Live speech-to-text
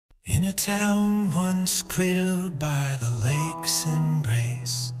In a town once cradled by the lake's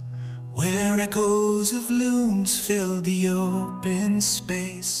embrace, where echoes of loons filled the open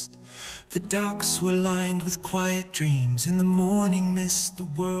space, the docks were lined with quiet dreams. In the morning mist the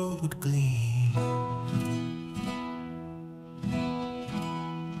world would gleam.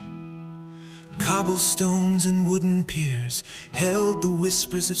 Cobblestones and wooden piers held the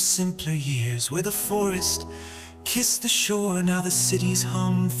whispers of simpler years, where the forest kissed the shore. Now the cities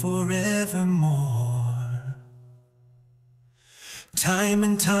hum forevermore. Time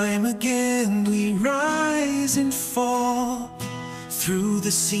and time again we rise and fall. Through the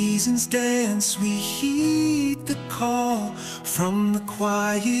seasons dance we heed the call. From the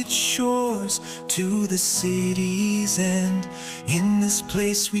quiet shores to the city's end, in this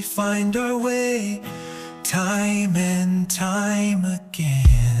place we find our way, time and time again.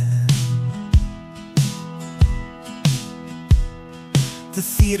 The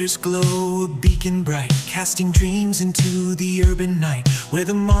theaters glow, a beacon bright, casting dreams into the urban night, where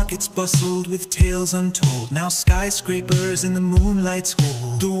the markets bustled with tales untold. Now skyscrapers in the moonlight's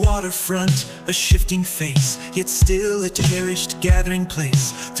hold. The waterfront, a shifting face, yet still a cherished gathering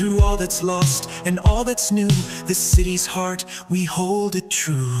place. Through all that's lost and all that's new, this city's heart, we hold it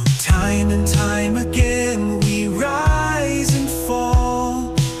true. Time and time again we rise and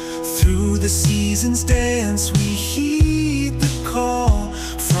fall. Through the seasons dance we heed the call.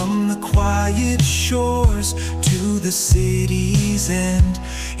 From the quiet shores to the city's end,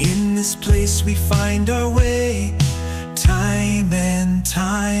 in this place we find our way, time and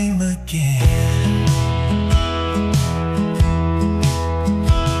time again.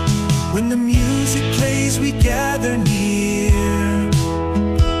 When the music plays we gather near,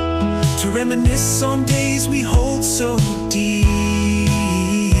 to reminisce on days we hold so dear.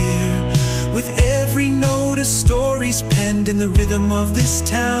 With every note a story's penned in the rhythm of this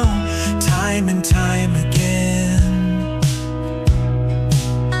town, time and time again.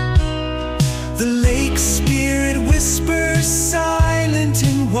 The lake spirit whispers silent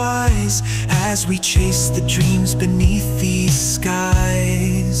and wise, as we chase the dreams beneath these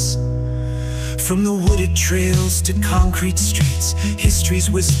skies. From the wooded trails to concrete streets, history's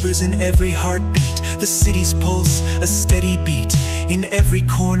whispers in every heartbeat. The city's pulse, a steady beat. In every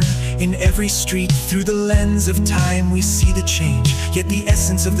corner, in every street, through the lens of time we see the change. Yet the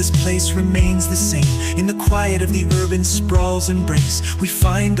essence of this place remains the same. In the quiet of the urban sprawl's embrace, we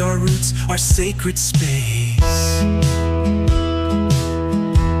find our roots, our sacred space.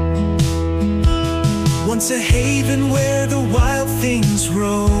 Once a haven where the wild things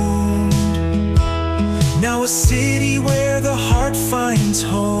roamed, now a city where the heart finds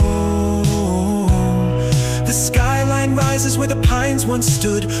home. The skyline rises where the pines once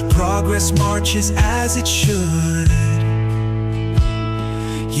stood. Progress marches as it should.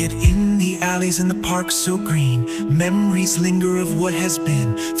 Yet in the alleys and the parks so green, memories linger of what has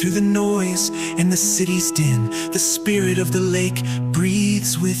been. Through the noise and the city's din, the spirit of the lake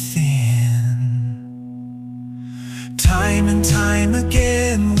breathes within. Time and time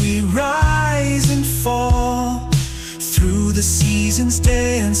again we rise and fall. Through the seasons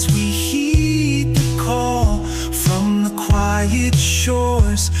dance we heed the call. From the quiet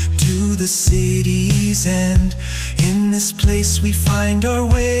shores to the city's end, in this place we find our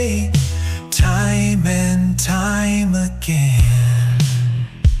way, time and time again.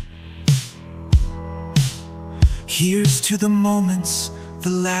 Here's to the moments, the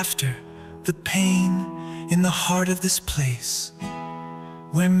laughter, the pain, in the heart of this place,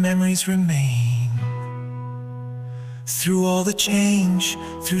 where memories remain. Through all the change,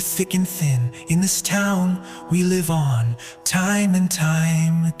 through thick and thin, in this town we live on, time and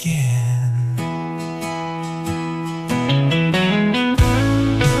time again.